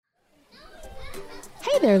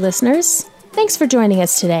there, listeners. Thanks for joining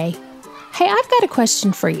us today. Hey, I've got a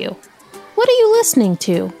question for you. What are you listening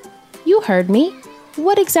to? You heard me.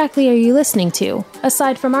 What exactly are you listening to,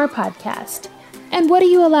 aside from our podcast? And what are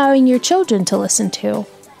you allowing your children to listen to?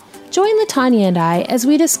 Join Latanya and I as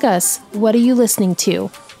we discuss what are you listening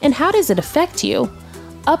to, and how does it affect you?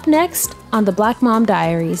 Up next on the Black Mom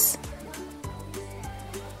Diaries.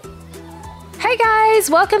 Hey guys,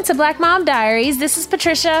 welcome to Black Mom Diaries. This is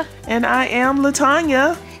Patricia. And I am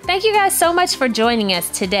Latanya. Thank you guys so much for joining us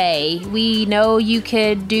today. We know you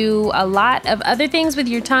could do a lot of other things with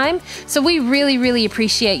your time, so we really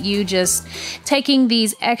appreciate you just taking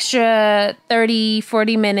these extra 30,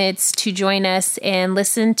 40 minutes to join us and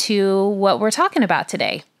listen to what we're talking about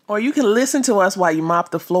today. Or you can listen to us while you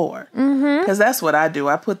mop the floor. Because that's what I do.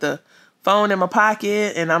 I put the phone in my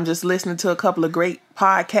pocket and I'm just listening to a couple of great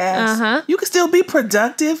podcasts. You can still be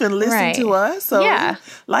productive and listen to us. So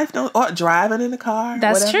life don't, or driving in the car.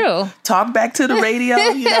 That's true. Talk back to the radio,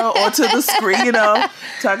 or to the screen,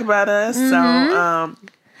 talk about us. So,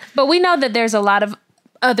 but we know that there's a lot of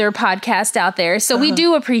other podcasts out there. So we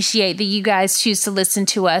do appreciate that you guys choose to listen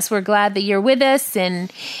to us. We're glad that you're with us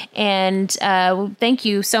and thank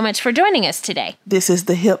you so much for joining us today. This is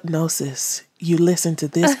the hypnosis. You listen to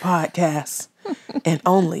this podcast and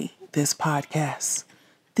only this podcast.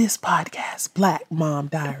 This podcast, Black Mom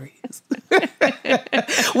Diaries.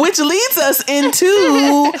 Which leads us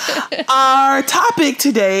into our topic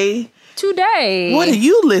today. What are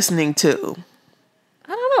you listening to?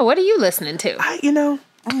 I don't know. What are you listening to? I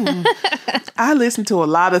listen to a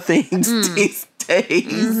lot of things these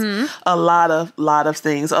days. A lot of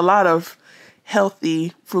things. A lot of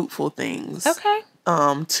healthy, fruitful things. Okay.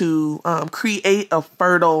 To create a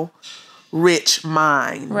fertile, rich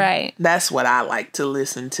mind. Right. That's what I like to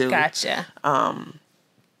listen to. Gotcha. I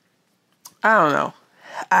don't know.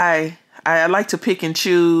 I like to pick and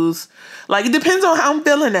choose. Like, it depends on how I'm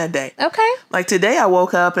feeling that day. Okay. Like today I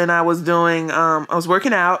woke up and I was doing, I was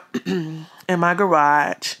working out in my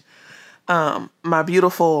garage. My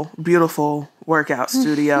beautiful workout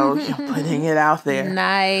studio, putting it out there.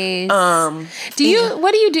 Nice. What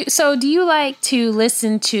do you do? So do you like to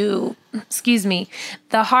listen to, the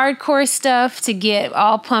hardcore stuff to get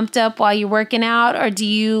all pumped up while you're working out? Or do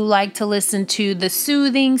you like to listen to the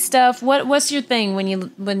soothing stuff? What's your thing when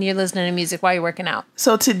you're listening to music while you're working out?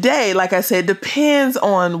 So today, like I said, depends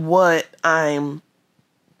on what I'm,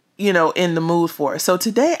 in the mood for. So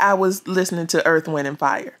today I was listening to Earth, Wind and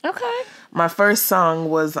Fire. Okay. My first song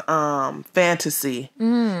was Fantasy,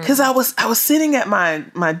 because I was sitting at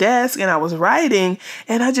my desk and I was writing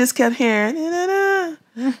and I just kept hearing na na na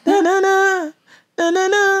na na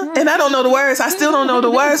na, and I don't know the words. I still don't know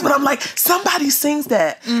the words, but I'm like, somebody sings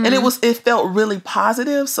that, and it felt really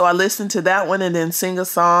positive. So I listened to that one and then sing a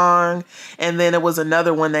song, and then it was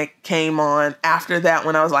another one that came on after that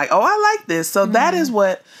one. I was like, oh, I like this. So that is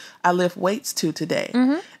what I lift weights to today.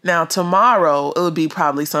 Now, tomorrow, it would be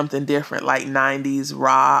probably something different, like 90s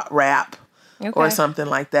rap or something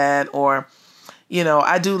like that. Or,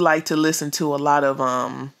 I do like to listen to a lot of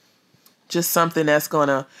just something that's going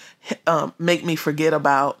to make me forget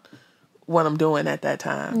about what I'm doing at that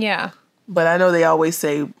time. Yeah. But I know they always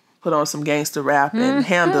say, put on some gangster rap and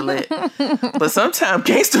handle it. But sometimes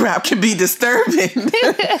gangster rap can be disturbing.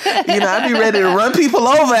 I'd be ready to run people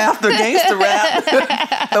over after gangster rap.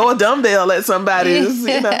 Throw a dumbbell at somebody,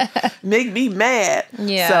 make me mad.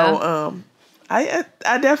 Yeah. So I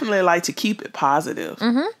definitely like to keep it positive.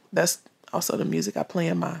 That's also the music I play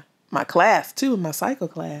in my class too, in my cycle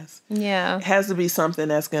class. Yeah. It has to be something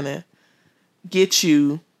that's gonna get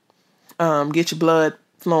your blood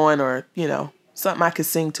flowing, or, something I could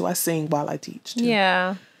sing to. I sing while I teach too.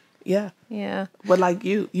 Yeah. Yeah. Yeah. But like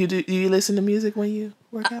you do you listen to music when you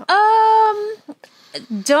work out?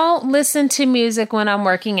 Don't listen to music when I'm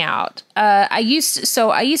working out. I'll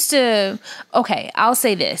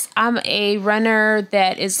say this. I'm a runner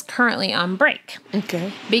that is currently on break.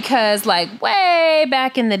 Okay. Because way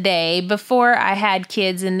back in the day, before I had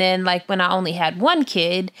kids, and then when I only had one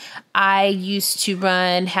kid, I used to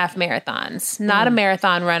run half marathons. Not a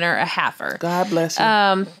marathon runner, a halfer. God bless you.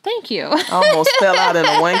 Thank you. I almost fell out in a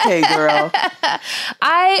 1K, girl.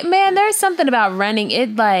 There's something about running.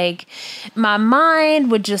 It my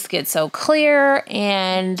mind would just get so clear,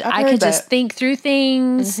 and I could just think through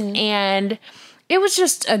things, and it was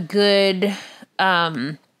just a good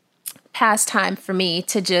pastime for me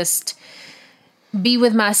to just be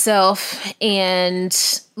with myself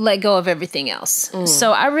and let go of everything else.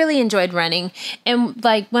 So I really enjoyed running. And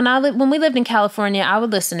when we lived in California, I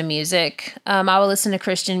would listen to music. I would listen to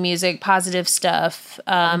Christian music, positive stuff.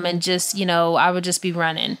 And just, I would just be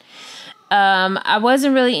running. I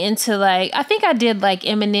wasn't really into like, I think I did like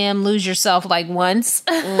Eminem Lose Yourself like once.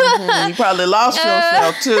 Mm-hmm. You probably lost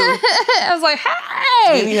yourself too. I was like,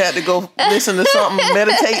 hey. Then you had to go listen to something,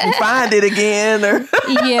 meditate and find it again. Or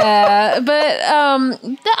yeah, but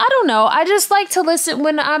I don't know. I just like to listen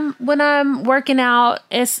when I'm working out.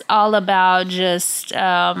 It's all about just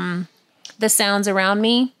the sounds around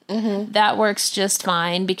me. Mm-hmm. That works just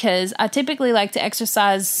fine because I typically like to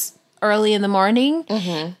exercise early in the morning.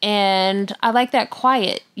 Mm-hmm. And I like that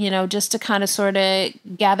quiet, just to kind of sort of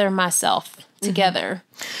gather myself together.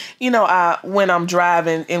 When I'm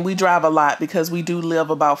driving, and we drive a lot because we do live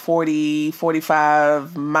about 40,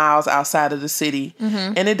 45 miles outside of the city.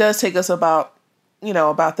 Mm-hmm. And it does take us about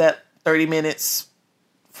that 30 minutes,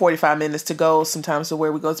 45 minutes to go sometimes to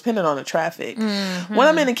where we go, depending on the traffic. Mm-hmm. When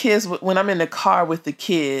I'm in the car with the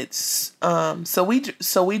kids, so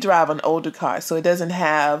we drive an older car, so it doesn't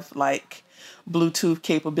have like Bluetooth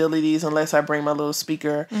capabilities unless I bring my little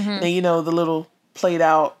speaker. Mm-hmm. And the little played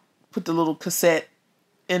out, put the little cassette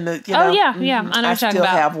in the, Oh yeah, yeah. I know I what you're talking still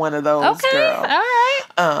about. have one of those, okay, girl. All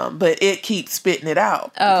right. But it keeps spitting it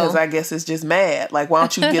out because I guess it's just mad. Like, why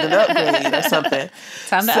don't you get an upgrade or something?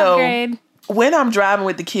 Time to upgrade. When I'm driving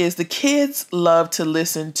with the kids love to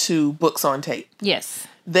listen to books on tape. Yes.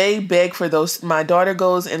 They beg for those. My daughter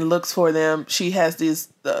goes and looks for them. She has this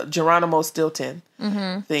Geronimo Stilton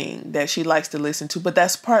thing that she likes to listen to, but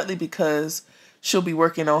that's partly because she'll be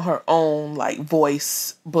working on her own like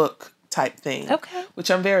voice book type thing. Okay.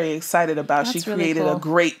 Which I'm very excited about. That's she created a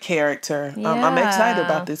great character. Yeah. I'm excited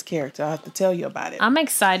about this character. I'll have to tell you about it. I'm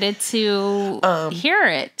excited to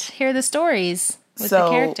hear the stories with the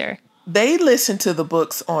character. They listen to the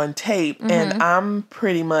books on tape, and I'm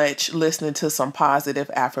pretty much listening to some positive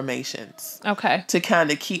affirmations. Okay. To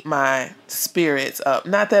kind of keep my spirits up.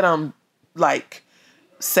 Not that I'm like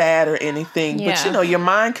sad or anything, but your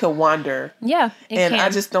mind could wander. Yeah. And I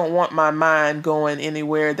just don't want my mind going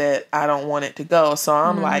anywhere that I don't want it to go. So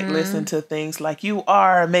I'm like listening to things like "You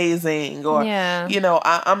are amazing," or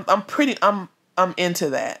I'm into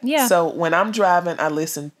that. Yeah. So when I'm driving, I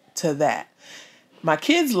listen to that. My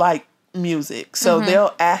kids like music, so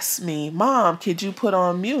they'll ask me, "Mom, could you put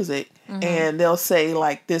on music?" And they'll say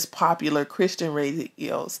like this popular Christian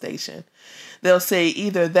radio station. They'll say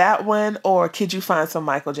either that one or could you find some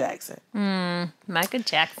Michael Jackson? Michael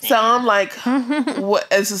Jackson. So I'm like, what?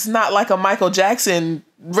 It's not like a Michael Jackson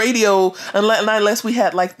radio unless we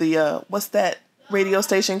had like the what's that radio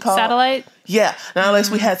station called? Satellite? Yeah. Now, unless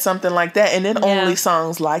we had something like that, and then only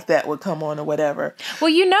songs like that would come on or whatever.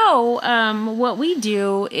 Well, what we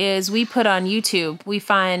do is we put on YouTube. We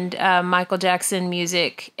find Michael Jackson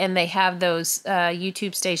music, and they have those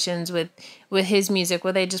YouTube stations with his music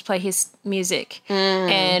where they just play his music.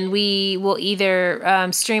 And we will either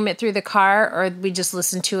stream it through the car or we just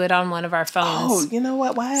listen to it on one of our phones. Oh, you know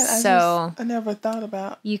what? Why? I never thought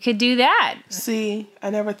about. You could do that. See, I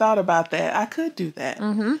never thought about that. I could do that.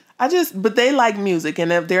 But they like music, and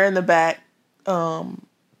if they're in the back,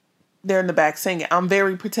 singing. I'm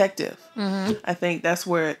very protective. I think that's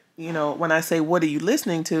where, when I say, what are you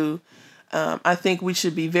listening to? I think we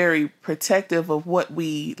should be very protective of what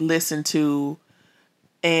we listen to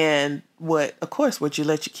and what you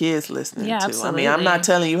let your kids listen to. Absolutely. I mean, I'm not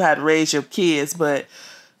telling you how to raise your kids, but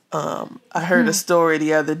I heard a story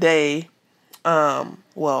the other day, it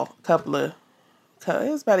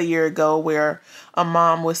was about a year ago, where a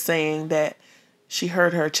mom was saying that she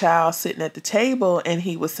heard her child sitting at the table and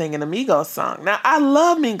he was singing a Migos song. Now, I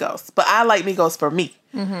love Migos, but I like Migos for me.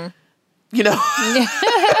 I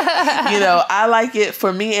like it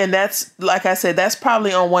for me. And that's, like I said, that's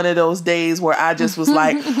probably on one of those days where I just was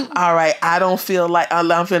like, all right, I don't feel like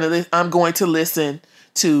I'm going to listen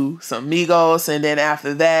to some Migos. And then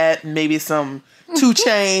after that, maybe some 2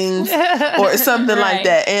 Chainz or something like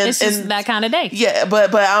that. And it's just that kind of day. Yeah,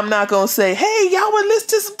 but I'm not gonna say, hey, y'all want to listen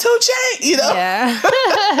to some 2 Chainz, Yeah.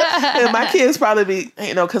 And my kids probably be,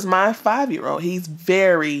 because my 5-year-old, he's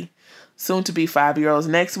very soon to be 5-year-old.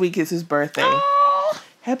 Next week is his birthday. Aww.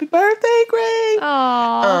 Happy birthday, Greg.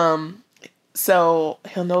 Aww. So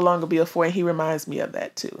he'll no longer be a 4, and he reminds me of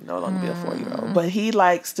that too. No longer be a 4-year-old, but he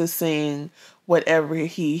likes to sing whatever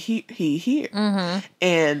he hears,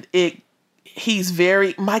 and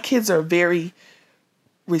my kids are very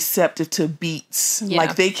receptive to beats. Yeah.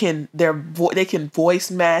 Like they can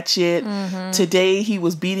voice match it. Today he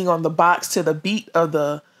was beating on the box to the beat of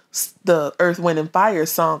the Earth, Wind and Fire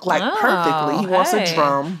song perfectly. He wants a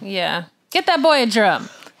drum. Yeah. Get that boy a drum.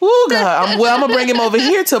 Ooh, God. I'm gonna bring him over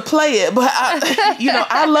here to play it. But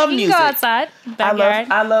I love music. You can go outside, backyard.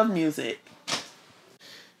 I love music.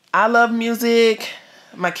 I love music.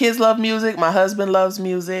 My kids love music. My husband loves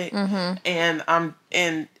music, and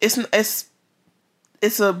it's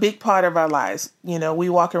a big part of our lives. You know, we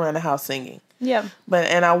walk around the house singing. Yeah.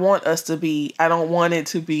 And I want us to be. I don't want it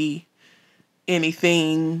to be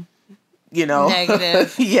anything, you know,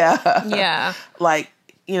 negative. Yeah. Yeah. Like,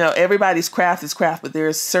 you know, everybody's craft is craft, but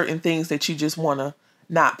there's certain things that you just want to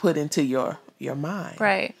not put into your mind.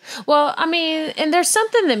 Right. Well, I mean, and there's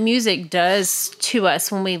something that music does to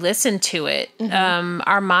us when we listen to it.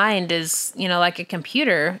 Our mind is, you know, like a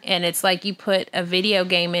computer, and it's like you put a video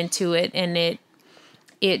game into it and it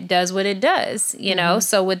does what it does, you know?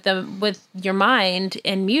 So with your mind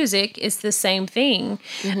and music, it's the same thing.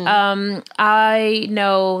 I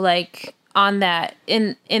know, like, on that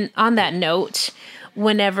note,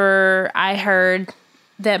 whenever I heard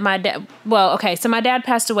that my dad, so my dad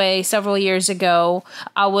passed away several years ago.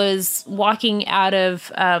 I was walking out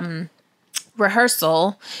of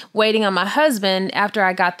rehearsal, waiting on my husband after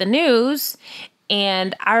I got the news.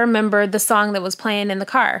 And I remember the song that was playing in the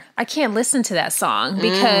car. I can't listen to that song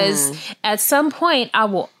because at some point I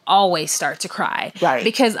will always start to cry. Right.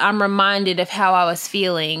 Because I'm reminded of how I was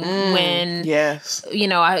feeling when, you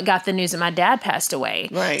know, I got the news that my dad passed away.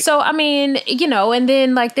 Right. So, I mean, you know, and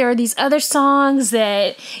then like there are these other songs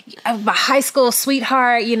that my high school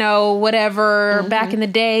sweetheart, you know, whatever, back in the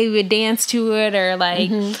day, we would dance to it or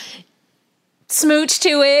like... smooch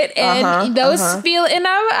to it and those feel, and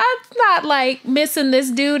I'm not like missing this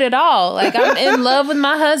dude at all. Like I'm in love with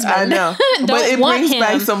my husband. I know. Don't but it want brings him.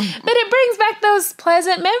 back some, but it brings back those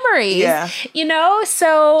pleasant memories. Yeah. You know,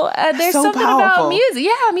 so there's so something powerful. about music.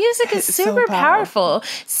 Yeah, music is super powerful.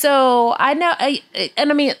 So I know, and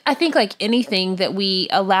I mean, I think like anything that we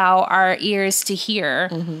allow our ears to hear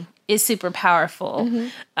is super powerful.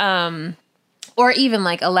 Or even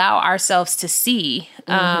like allow ourselves to see.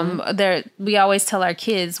 We always tell our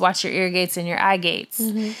kids, watch your ear gates and your eye gates,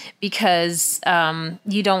 because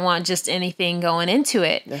you don't want just anything going into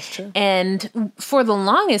it. That's true. And for the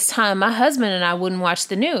longest time, my husband and I wouldn't watch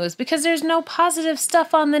the news because there's no positive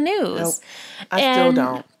stuff on the news. Nope. I still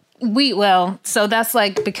don't. So that's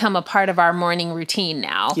like become a part of our morning routine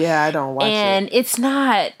now. Yeah, I don't watch it. And it's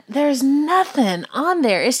not, there's nothing on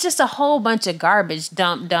there. It's just a whole bunch of garbage.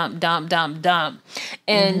 Dump.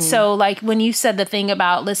 And so like when you said the thing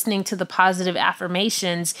about listening to the positive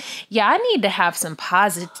affirmations, yeah, I need to have some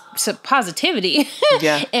positivity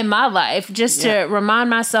in my life just to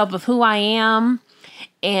remind myself of who I am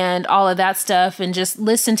and all of that stuff, and just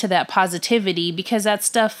listen to that positivity, because that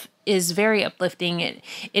stuff is very uplifting.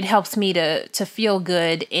 It helps me to feel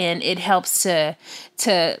good, and it helps to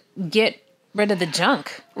get rid of the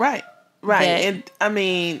junk. Right. And I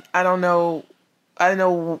mean, I don't know. I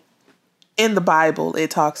know in the Bible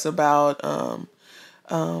it talks about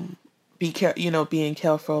being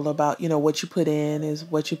careful about, you know, what you put in is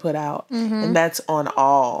what you put out, and that's on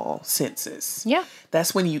all senses. Yeah,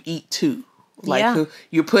 that's when you eat too. Like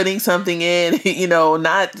you're putting something in, you know,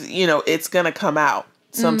 not, you know, it's gonna come out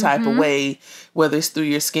some type of way, whether it's through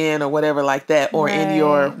your skin or whatever like that, or in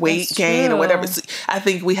your weight gain or whatever. So I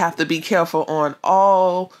think we have to be careful on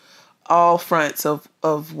all fronts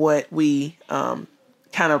of what we kind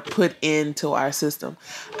of put into our system.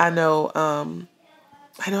 I know I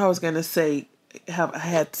was gonna say I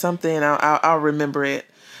had something, I'll remember it,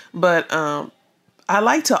 but I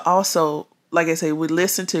like to also, like I say, we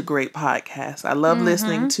listen to great podcasts. I love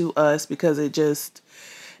listening to us because it's just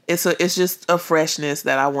a freshness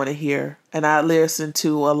that I want to hear. And I listen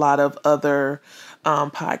to a lot of other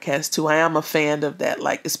podcasts too. I am a fan of that,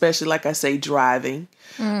 like, especially like I say, driving.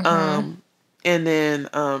 And then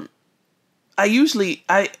I used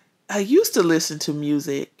to listen to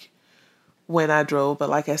music when I drove, but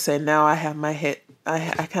like I said, now I have my head,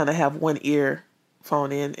 I kind of have one ear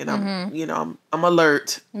phone in, and I'm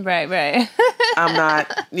alert. Right. I'm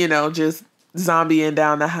not, just zombieing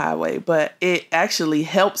down the highway, but it actually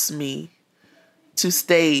helps me to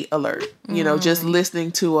stay alert. Just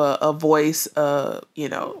listening to a voice, who's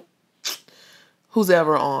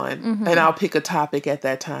ever on, and I'll pick a topic at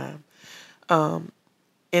that time. And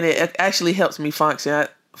it actually helps me function.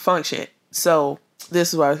 So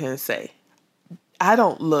this is what I was going to say. I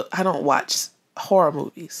don't watch horror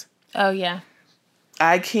movies. Oh yeah.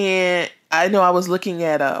 I know I was looking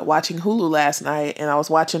at watching Hulu last night, and I was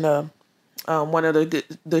watching one of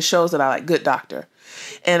the shows that I like, Good Doctor,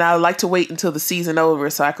 and I like to wait until the season over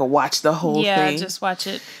so I could watch the whole thing. Yeah, just watch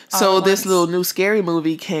it. So this little new scary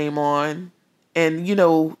movie came on, and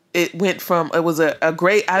it went from, it was a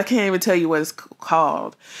great, I can't even tell you what it's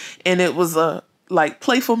called, and it was like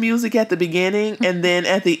playful music at the beginning, and then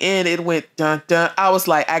at the end it went dun dun. I was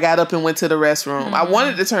like, I got up and went to the restroom. I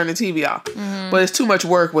wanted to turn the TV off, but it's too much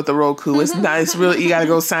work with the Roku. It's not. It's really, you got to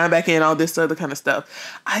go sign back in, all this other kind of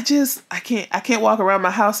stuff. I can't walk around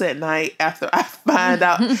my house at night after I find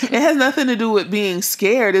out. It has nothing to do with being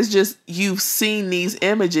scared. It's just you've seen these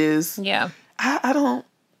images. Yeah, I don't.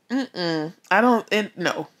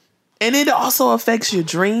 No, and it also affects your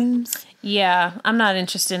dreams. Yeah, I'm not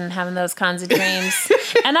interested in having those kinds of dreams.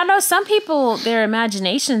 And I know some people, their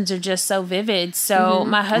imaginations are just so vivid. So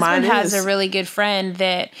my husband has a really good friend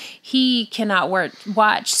that he cannot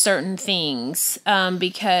watch certain things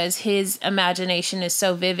because his imagination is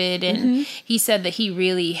so vivid. And he said that he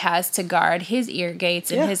really has to guard his ear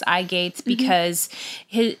gates and his eye gates because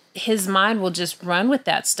his mind will just run with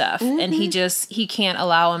that stuff. And he can't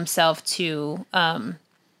allow himself to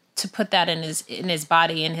put that in his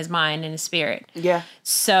body, in his mind, in his spirit. Yeah.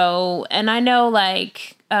 So, and I know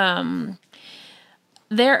like,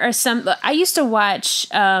 there are some, I used to watch,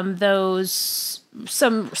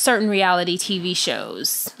 some certain reality TV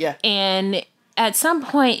shows. Yeah. And at some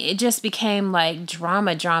point it just became like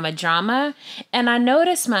drama. And I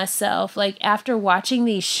noticed myself like after watching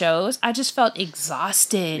these shows, I just felt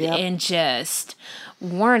exhausted and just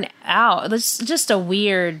worn out. It's just a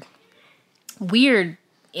weird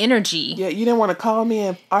energy. Yeah, you didn't want to call me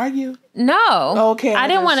and argue? No. Okay. I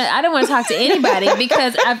didn't want to talk to anybody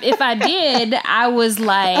because if I did, I was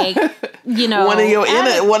like, you know, one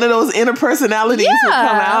of those inner personalities would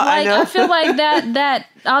come out. Like, I feel like that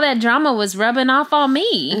all that drama was rubbing off on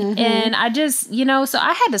me, and I just, so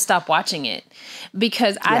I had to stop watching it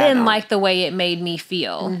because I didn't like the way it made me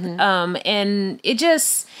feel. And it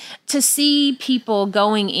just, to see people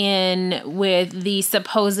going in with these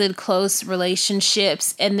supposed close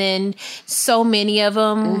relationships and then so many of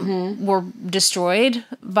them were destroyed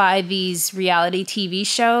by these reality TV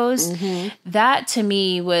shows, that to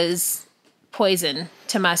me was poison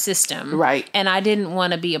to my system. Right. And I didn't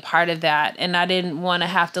want to be a part of that. And I didn't want to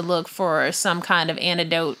have to look for some kind of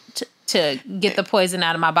antidote to get the poison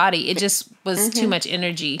out of my body. It just was too much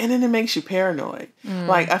energy. And then it makes you paranoid.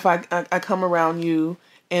 Like if I come around you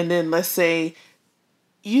and then let's say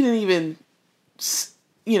you didn't even,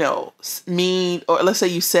 mean, or let's say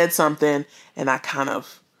you said something and I kind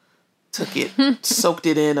of took it, soaked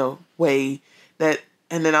it in a way that,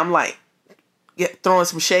 and then I'm like, throwing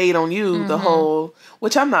some shade on you, the whole,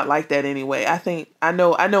 which I'm not like that anyway. I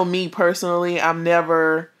know me personally, I'm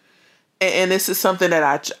never, and this is something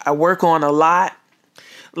that I work on a lot.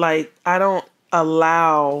 Like, I don't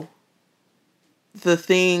allow the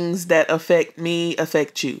things that affect me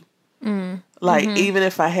affect you. Like, even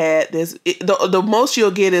if I had this, the most you'll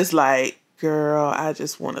get is like, girl, I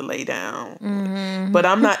just want to lay down. But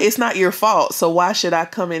it's not your fault. So why should I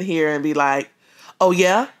come in here and be like, oh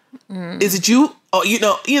yeah? Is it you? Oh, you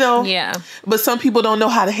know. Yeah. But some people don't know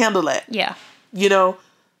how to handle that. Yeah.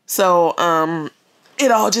 So,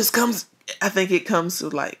 it all just comes, I think it comes to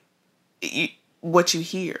like what you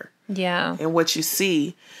hear. Yeah. And what you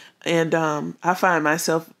see. And, I find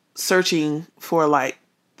myself searching for like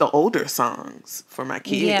the older songs for my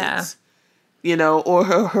kids. Yeah.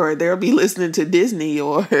 Or they'll be listening to Disney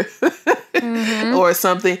or or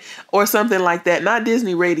something like that. Not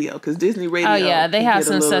Disney radio, because Disney radio. Oh yeah, they have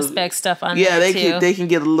some suspect stuff on there too. Yeah, they can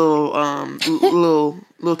get a little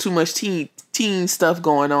too much teen stuff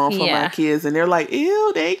going on for my kids, and they're like,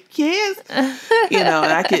 ew, they kids. And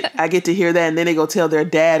I get to hear that, and then they go tell their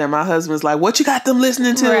dad, and my husband's like, what you got them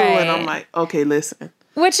listening to? Right. And I'm like, okay, listen.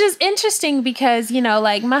 Which is interesting because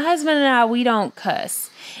like my husband and I, we don't cuss.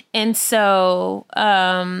 And so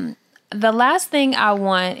the last thing I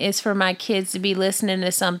want is for my kids to be listening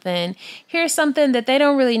to something, hear something that they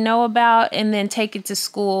don't really know about, and then take it to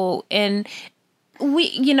school. And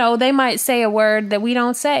they might say a word that we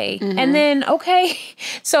don't say. And then, okay,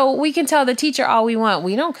 so we can tell the teacher all we want.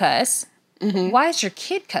 We don't cuss. Why is your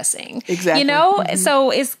kid cussing? Exactly.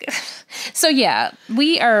 So yeah,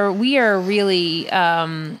 we are really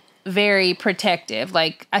very protective.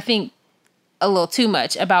 Like, I think a little too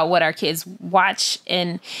much about what our kids watch,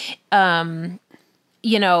 and Do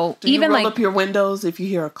you even roll up your windows if you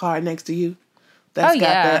hear a car next to you?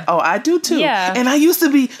 That. Oh, I do too. Yeah. And I used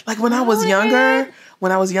to be like, when I was younger,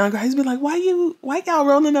 I used to be like, why y'all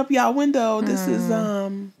rolling up y'all window? This is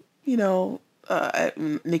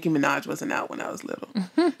Nicki Minaj wasn't out when I was little.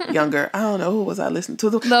 Younger. I don't know. Who was I listening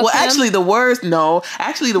to? Actually, the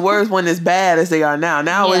words weren't as bad as they are now.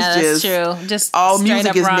 Now it's just true. Just all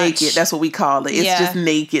music is naked. That's what we call it. It's just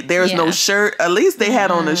naked. There's no shirt. At least they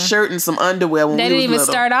had on a shirt and some underwear when we was little. They didn't even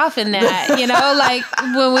start off in that. You know, like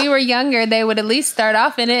when we were younger, they would at least start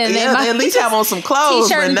off in it. And they at least have on some clothes.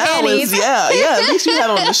 T-shirt and panties. At least you had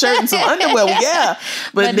on the shirt and some underwear. Yeah.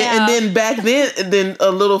 But then back then,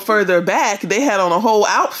 a little further back, they had on a whole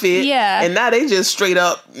outfit. Yeah. And now they just straight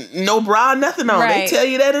up no bra, nothing on. Right. They tell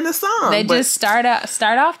you that in the song. They just start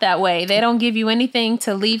off that way. They don't give you anything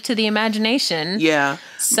to leave to the imagination. Yeah.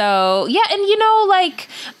 So, yeah, and you know, like,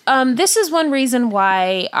 this is one reason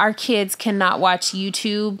why our kids cannot watch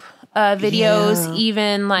YouTube videos,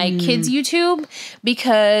 even like kids YouTube,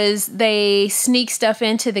 because they sneak stuff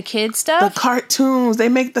into the kids stuff. The cartoons, they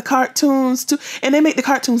make the cartoons too, and they make the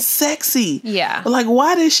cartoons sexy. Yeah, like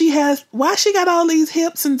why she got all these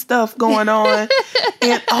hips and stuff going on?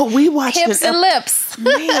 And we watched hips and lips.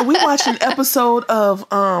 Man, we watched an episode of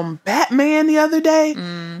Batman the other day.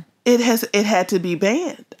 It had to be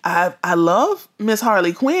banned. I love Miss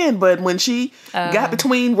Harley Quinn, but when she got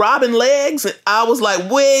between Robin legs, I was like,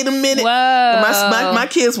 wait a minute. My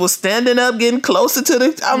kids were standing up, getting closer to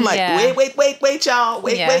the. I'm like, wait, y'all,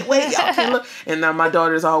 wait, y'all can't look. And now my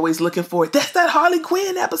daughter's always looking for it. That's that Harley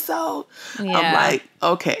Quinn episode. Yeah. I'm like,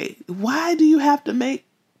 okay, why do you have to make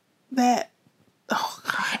that? Oh,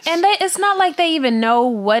 gosh. And it's not like they even know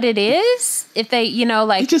what it is. If they,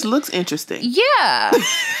 like... It just looks interesting. Yeah.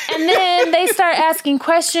 And then they start asking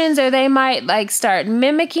questions, or they might, like, start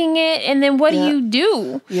mimicking it. And then what do you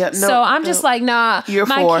do? Yeah, so I'm just like, nah.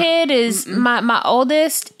 My kid is... My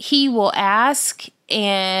oldest, he will ask.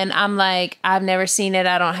 And I'm like, I've never seen it.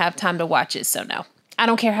 I don't have time to watch it. So no. I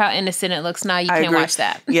don't care how innocent it looks. Now you can't watch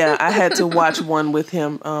that. Yeah, I had to watch one with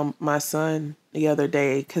him, my son, the other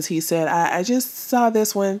day, because he said, I just saw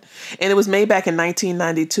this one, and it was made back in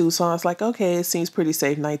 1992, so I was like, okay, it seems pretty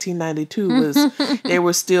safe. 1992 was, they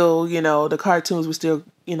were still, the cartoons were still,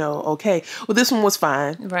 okay. Well, this one was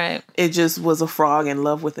fine. Right. It just was a frog in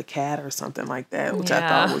love with a cat or something like that, which I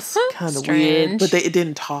thought was kind of weird, but it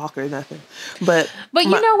didn't talk or nothing. But you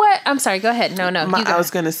know what? I'm sorry, go ahead. No, I was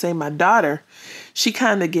going to say my daughter, she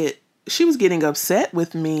was getting upset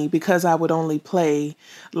with me because I would only play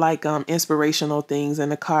like inspirational things in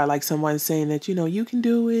the car, like someone saying that, you can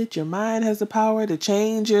do it. Your mind has the power to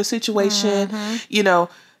change your situation,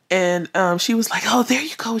 and she was like, oh, there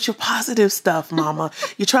you go with your positive stuff, Mama.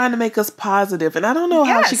 You're trying to make us positive. And I don't know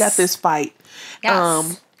how she got this fight.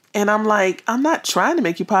 Yes. And I'm like, I'm not trying to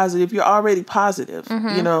make you positive. You're already positive,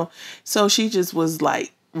 So she just was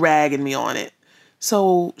like ragging me on it.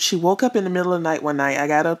 So she woke up in the middle of the night one night. I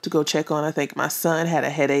got up to go check on, I think my son had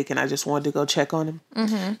a headache, and I just wanted to go check on him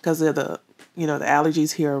because of the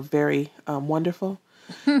allergies here are very wonderful.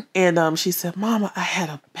 And she said, Mama, I had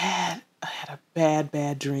a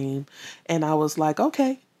bad dream. And I was like,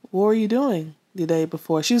 okay, what were you doing the day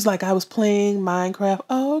before? She was like, I was playing Minecraft.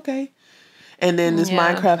 Oh, okay. And then this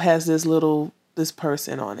Minecraft has this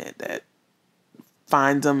person on it that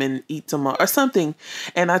finds them and eats them or something.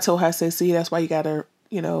 And I told her, I said, see, that's why you gotta,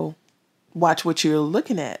 watch what you're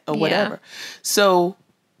looking at or whatever. So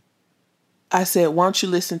I said, why don't you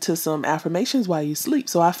listen to some affirmations while you sleep?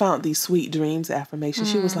 So I found these sweet dreams affirmations.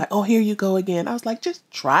 She was like, oh, here you go again. I was like, just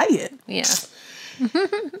try it. Yeah.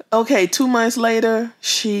 Okay, 2 months later,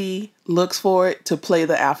 she looks for it to play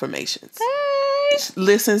the affirmations.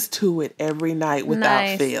 Listens to it every night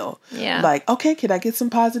without fail. Yeah. Like, okay, can I get some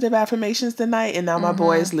positive affirmations tonight? And now my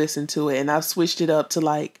boys listen to it, and I've switched it up to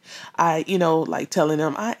like, like telling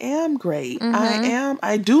them I am great.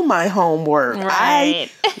 I do my homework.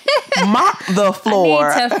 Right. I mop the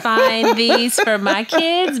floor. I need to find these for my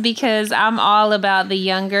kids because I'm all about the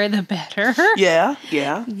younger, the better. Yeah.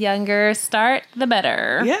 Younger start, the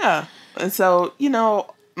better. Yeah. And so,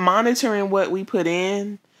 monitoring what we put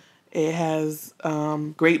in, it has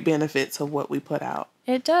great benefits of what we put out.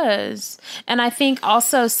 It does. And I think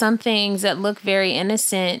also some things that look very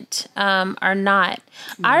innocent are not.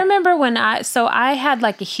 I remember when I had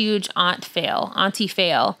like a huge auntie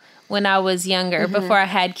fail when I was younger, before I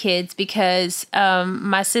had kids, because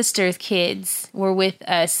my sister's kids were with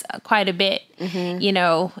us quite a bit,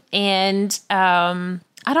 and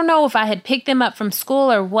I don't know if I had picked them up from school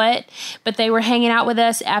or what, but they were hanging out with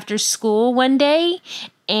us after school one day.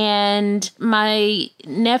 And my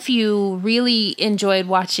nephew really enjoyed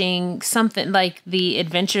watching something like The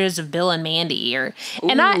Adventures of Bill and Mandy, and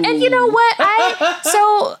you know what?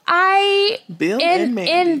 Bill and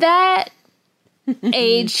Mandy. In that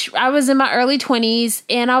age. I was in my early 20s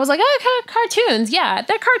and I was like, oh, cartoons. Yeah,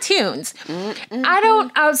 they're cartoons.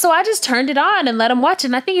 So I just turned it on and let them watch it.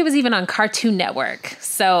 And I think it was even on Cartoon Network.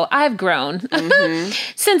 So I've grown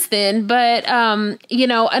since then. But, you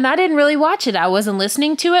know, and I didn't really watch it. I wasn't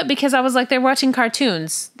listening to it because I was like, they're watching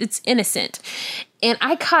cartoons. It's innocent. And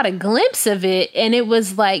I caught a glimpse of it and it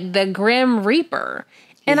was like the Grim Reaper.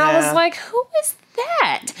 And I was like, who is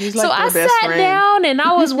that? So I sat down and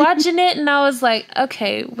I was watching it and I was like,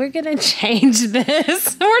 okay, we're going to change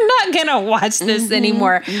this. We're not going to watch this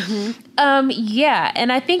anymore. Yeah.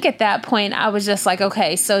 And I think at that point I was just like,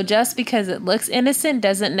 okay, so just because it looks innocent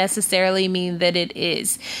doesn't necessarily mean that it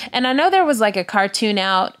is. And I know there was like a cartoon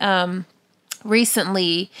out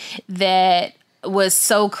recently that was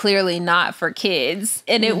so clearly not for kids,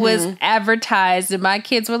 and it was advertised, and my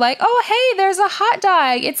kids were like, oh, hey, there's a hot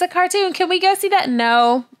dog, it's a cartoon, can we go see that?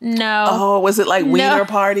 No. Oh, was it like Wiener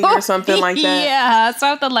Party or something like that? Yeah,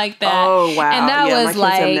 something like that. Oh, wow. And that was my kids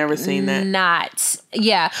like have never seen that.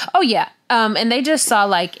 And they just saw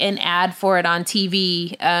like an ad for it on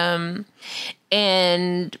TV,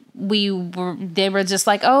 and they were just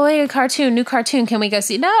like, oh, hey, new cartoon, can we go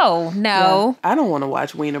see? No. Yeah, I don't want to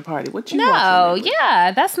watch Wiener Party. What you watching? No,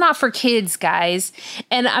 yeah, that's not for kids, guys.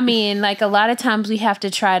 And I mean, like a lot of times we have to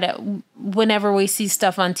try to, whenever we see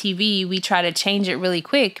stuff on TV, we try to change it really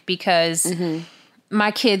quick because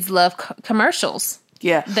my kids love commercials.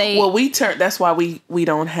 Yeah. That's why we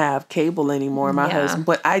don't have cable anymore, my husband.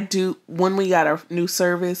 But I do, when we got our new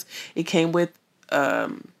service, it came with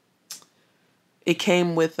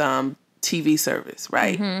TV service,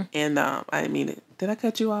 right? And I didn't mean it. Did I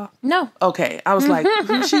cut you off? No. Okay. I was like,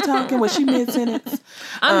 was she talking? Was she mid-sentence?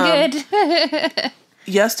 I'm good.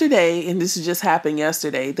 Yesterday, and this just happened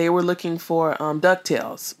yesterday, they were looking for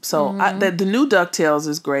DuckTales. So the new DuckTales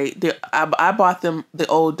is great. I bought them the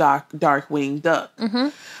old Darkwing Duck.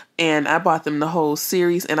 And I bought them the whole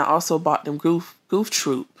series, and I also bought them Goof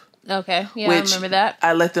Troop. Okay, yeah, I remember that.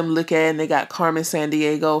 I let them look at, and they got Carmen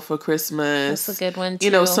Sandiego for Christmas. That's a good one too.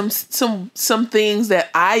 You know, some things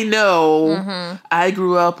that I know I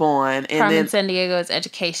grew up on. And Carmen Sandiego is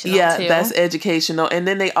educational too. Yeah, that's educational. And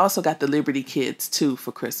then they also got the Liberty Kids too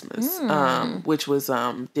for Christmas, which was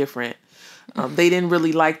different. They didn't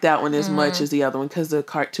really like that one as much as the other one because the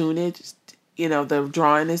cartoonage, you know, the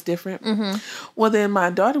drawing is different. Well, then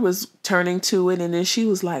my daughter was turning to it, and then she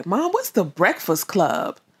was like, Mom, what's the Breakfast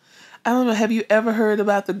Club? I don't know. Have you ever heard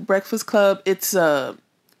about the Breakfast Club? It's I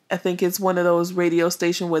think it's one of those radio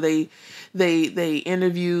stations where they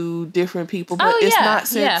interview different people, but it's not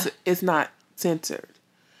censored. It's not censored.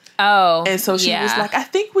 Oh, and so she was like, I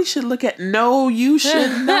think we should look at. No, you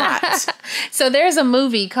should not. So there's a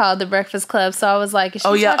movie called The Breakfast Club. So I was like, is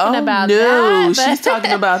she talking about no, that? She's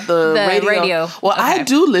talking about the radio. Well, okay. I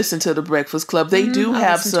do listen to The Breakfast Club. They do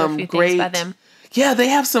have some great. By them. Yeah, they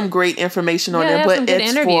have some great information on there, but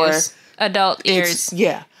it's for adult ears.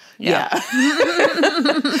 Yeah.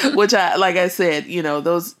 Which like I said, you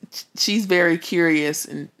know, she's very curious,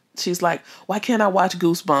 and she's like, why can't I watch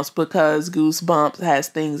Goosebumps? Because Goosebumps has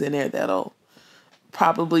things in there that'll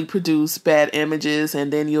probably produce bad images,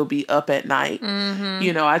 and then you'll be up at night.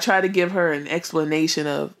 You know, I try to give her an explanation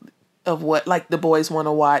of what, like the boys want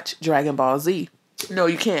to watch Dragon Ball Z. No,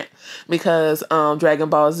 you can't, because Dragon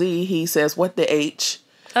Ball Z, he says, what the H?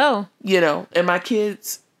 Oh. You know, and my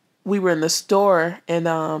kids, we were in the store, and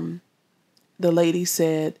the lady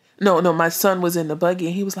said, no, my son was in the buggy,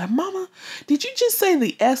 and he was like, Mama, did you just say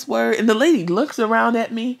the S word? And the lady looks around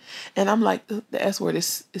at me, and I'm like, the S word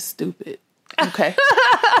is stupid. Okay.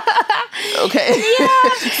 Okay. Yeah.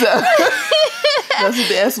 So that's what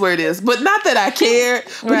the S word is. But not that I cared.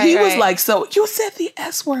 But he was like, so you said the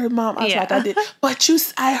S word, Mom. I was like, I did. But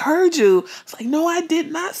I heard you. I was like, no, I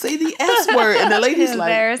did not say the S word. And the lady's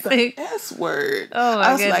like, the S word. Oh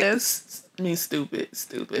my goodness. Stupid.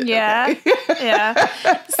 Yeah. Okay.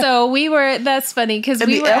 Yeah. So that's funny because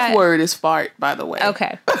the F word is fart, by the way.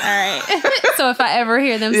 Okay. All right. So if I ever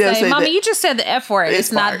hear them say, Mommy, you just said the F word.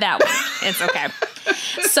 It's not that one. It's okay.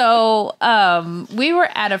 So we were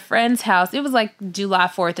at a friend's house. It was like July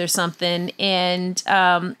 4th or something. And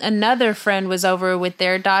another friend was over with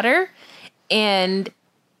their daughter. And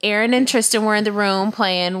Aaron and Tristan were in the room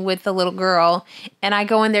playing with the little girl, and I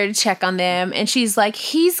go in there to check on them, and she's like,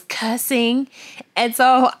 he's cussing. And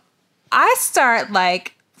so I start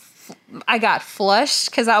like, I got flushed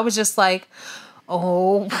because I was just like,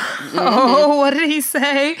 oh, what did he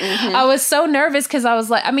say? I was so nervous because I was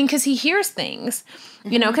like, I mean, because he hears things,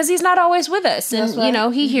 you know, because he's not always with us. And, you know,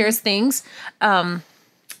 he hears things.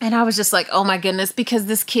 And I was just like, oh my goodness, because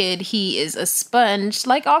this kid, he is a sponge,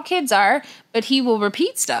 like all kids are, but he will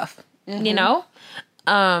repeat stuff. you know,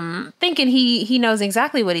 thinking he knows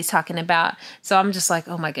exactly what he's talking about. So I'm just like,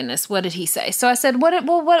 oh my goodness, what did he say? So I said, what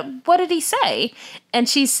did he say? And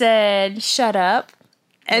she said, shut up.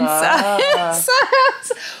 And so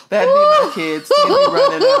that'd be my kids. They'd be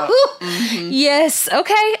running out. Mm-hmm. Yes.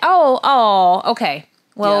 Okay. Oh. Okay.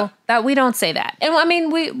 Well, that we don't say that, and I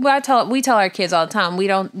mean we tell our kids all the time we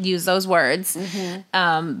don't use those words.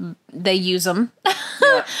 Mm-hmm. They use them,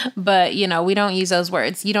 but you know we don't use those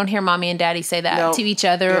words. You don't hear mommy and daddy say that to each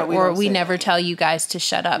other, or we never tell you guys to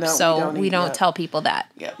shut up. So we don't tell people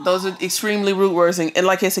that. Yeah, those are extremely rude words, and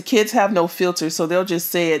like I said, kids have no filter, so they'll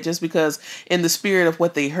just say it just because in the spirit of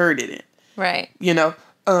what they heard it in. Right. You know.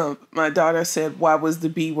 My daughter said, why was the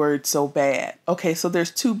B word so bad? Okay, so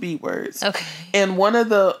there's 2 B words. Okay. And one of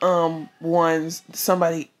the ones,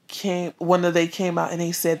 they came out and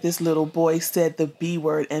they said this little boy said the B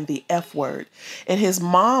word and the F word. And his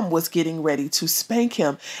mom was getting ready to spank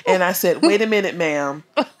him. And I said, wait a minute, ma'am.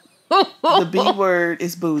 The B word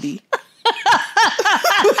is booty.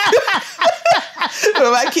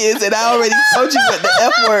 For my kids, and I already told you what the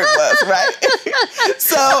F word was, right?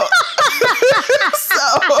 So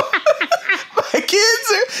my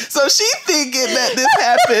kids are, so she thinking that this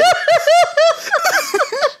happened.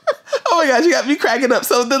 Oh my gosh, you got me cracking up.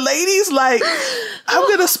 So the lady's like, I'm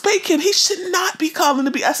going to spank him. He should not be calling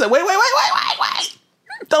the B. I said, wait.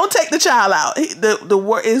 Don't take the child out. The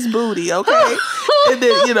word is booty, okay? And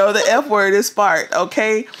then, you know, the F word is fart,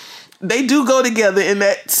 okay? They do go together in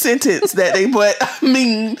that sentence but I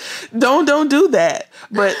mean, don't do that.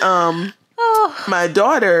 But my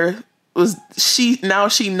daughter she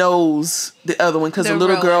knows the other one because a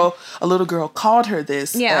little girl called her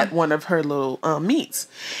this at one of her little meets,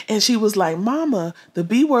 and she was like, "Mama, the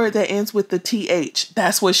B word that ends with the TH,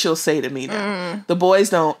 that's what she'll say to me now. The boys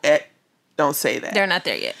don't say that. They're not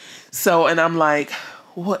there yet." So, and I'm like,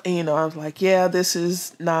 what? You know, I was like, yeah, this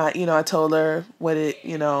is not. You know, I told her what it.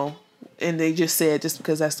 You know. And they just said just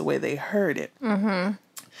because that's the way they heard it. Mm-hmm.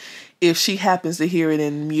 If she happens to hear it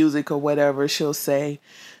in music or whatever, she'll say,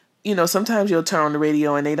 you know, sometimes you'll turn on the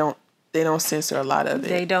radio and they don't censor a lot of it.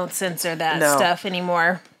 They don't censor that stuff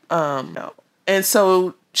anymore. No. And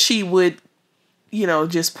so she would, you know,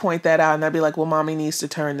 just point that out, and I'd be like, well, mommy needs to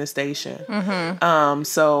turn the station. Mm-hmm.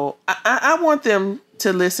 So I want them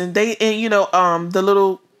to listen. The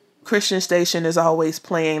little Christian station is always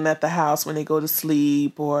playing at the house when they go to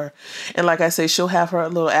sleep, and like I say, she'll have her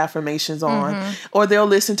little affirmations on, or they'll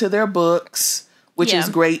listen to their books, which is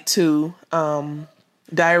great too.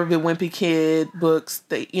 Diary of a Wimpy Kid books,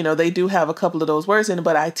 they do have a couple of those words in it,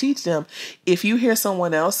 but I teach them, if you hear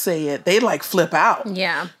someone else say it, they like flip out.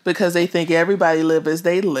 Yeah. Because they think everybody live as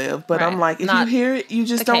they live. But I'm like, if you hear it, you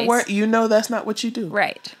just don't worry. You know that's not what you do.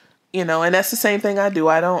 Right. You know, and that's the same thing I do.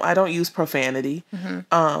 I don't use profanity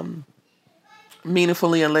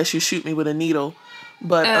meaningfully unless you shoot me with a needle.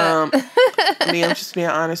 But I'm just being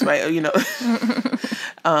honest, right? You know,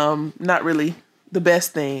 not really the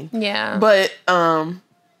best thing. Yeah. But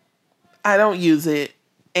I don't use it.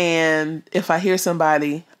 And if I hear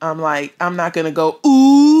somebody, I'm like, I'm not gonna go,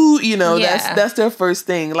 ooh, you know, that's their first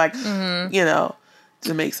thing. Like, you know,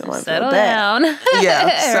 to make someone settle feel bad. Down.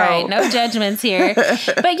 Yeah. So. Right. No judgments here.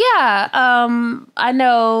 But yeah, I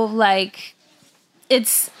know, like,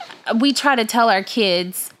 we try to tell our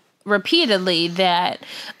kids repeatedly that,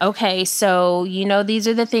 okay, so, you know, these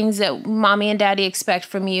are the things that mommy and daddy expect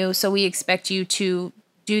from you. So we expect you to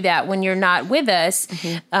do that when you're not with us.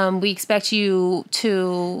 We expect you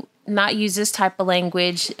to not use this type of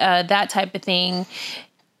language, that type of thing.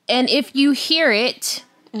 And if you hear it,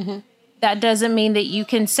 that doesn't mean that you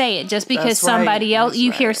can say it. Just because somebody else,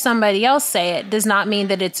 hear somebody else say it, does not mean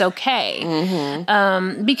that it's okay.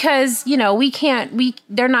 Because, you know,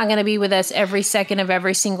 they're not going to be with us every second of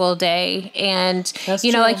every single day. And, that's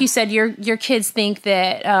you know, true. Like you said, your kids think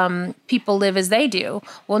that people live as they do.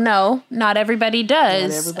 Well, no, not everybody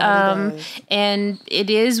does. Does. And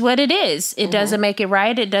it is what it is. It doesn't make it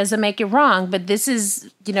right. It doesn't make it wrong. But this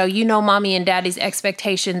is, you know, mommy and daddy's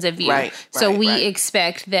expectations of you. Right, so we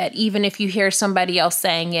expect that even if you hear somebody else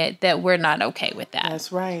saying it, that we're not okay with that.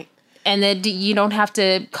 That's right. And that you don't have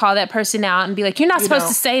to call that person out and be like, you're not supposed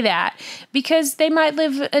to say that, because they might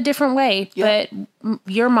live a different way. Yep. But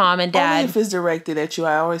your mom and dad. Only if it's directed at you.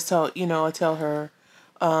 I always tell her,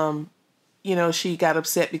 you know, she got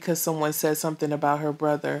upset because someone said something about her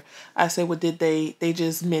brother. I said, well, did they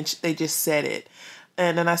just said it.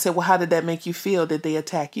 And then I said, well, how did that make you feel? Did they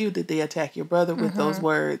attack you? Did they attack your brother with those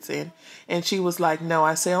words? And she was like, no.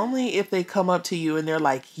 I say, only if they come up to you and they're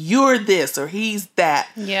like, you're this or he's that.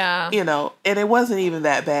 Yeah. You know, and it wasn't even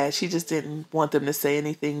that bad. She just didn't want them to say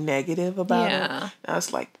anything negative about it. And I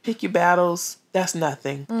was like, pick your battles. That's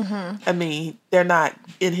nothing. I mean, they're not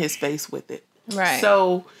in his face with it. Right.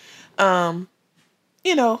 So,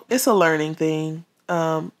 you know, it's a learning thing.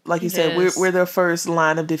 Like you said, we're their first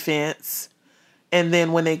line of defense. And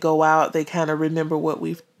then when they go out, they kind of remember what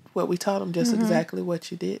we taught them, just exactly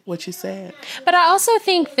what you did, what you said. But I also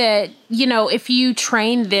think that, you know, if you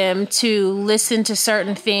train them to listen to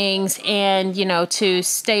certain things and, you know, to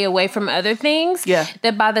stay away from other things,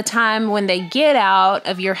 that by the time when they get out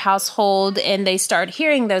of your household and they start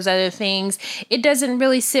hearing those other things, it doesn't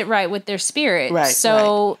really sit right with their spirit. Right.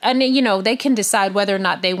 So, and, you know, they can decide whether or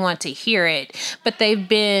not they want to hear it, but they've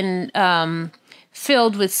been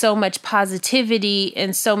filled with so much positivity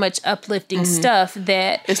and so much uplifting stuff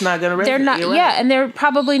that it's not going to resonate. They're not, right. and they're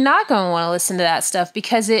probably not going to want to listen to that stuff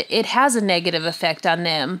because it has a negative effect on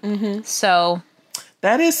them. So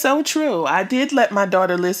that is so true. I did let my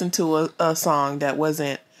daughter listen to a song that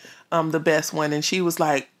wasn't the best one, and she was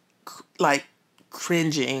like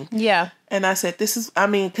cringing. Yeah. And I said, this is, I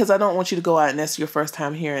mean, because I don't want you to go out and that's your first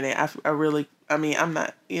time hearing it. I'm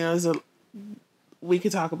not, you know, we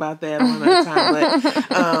could talk about that on another time, but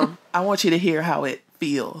I want you to hear how it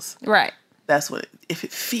feels. Right. That's what, if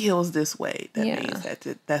it feels this way, that means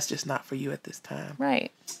that's just not for you at this time.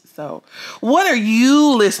 Right. So, what are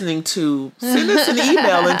you listening to? Send us an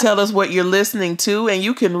email and tell us what you're listening to, and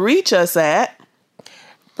you can reach us at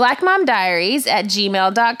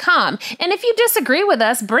blackmomdiaries@gmail.com. And if you disagree with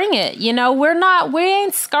us, bring it. You know, we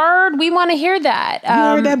ain't scared. We want to hear that. You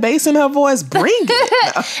heard that bass in her voice? Bring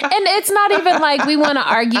it. And it's not even like we want to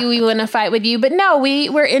argue, we want to fight with you. But no,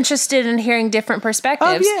 we're interested in hearing different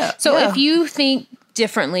perspectives. Oh, yeah. So if you think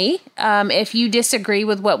differently, if you disagree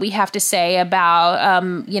with what we have to say about,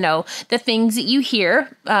 you know, the things that you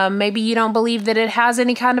hear, maybe you don't believe that it has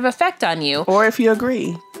any kind of effect on you. Or if you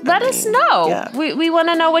agree. Let us know. Yeah. We want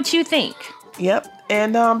to know what you think. Yep.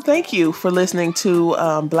 And thank you for listening to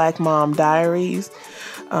Black Mom Diaries.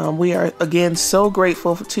 We are, again, so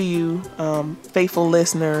grateful to you, faithful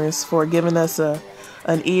listeners, for giving us an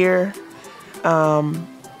ear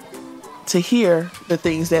to hear the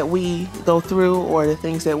things that we go through or the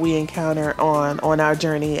things that we encounter on our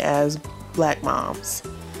journey as Black moms.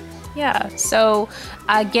 Yeah. So,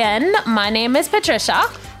 again, my name is Patricia.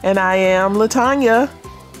 And I am LaTanya.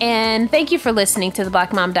 And thank you for listening to the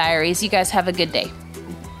Black Mom Diaries. You guys have a good day.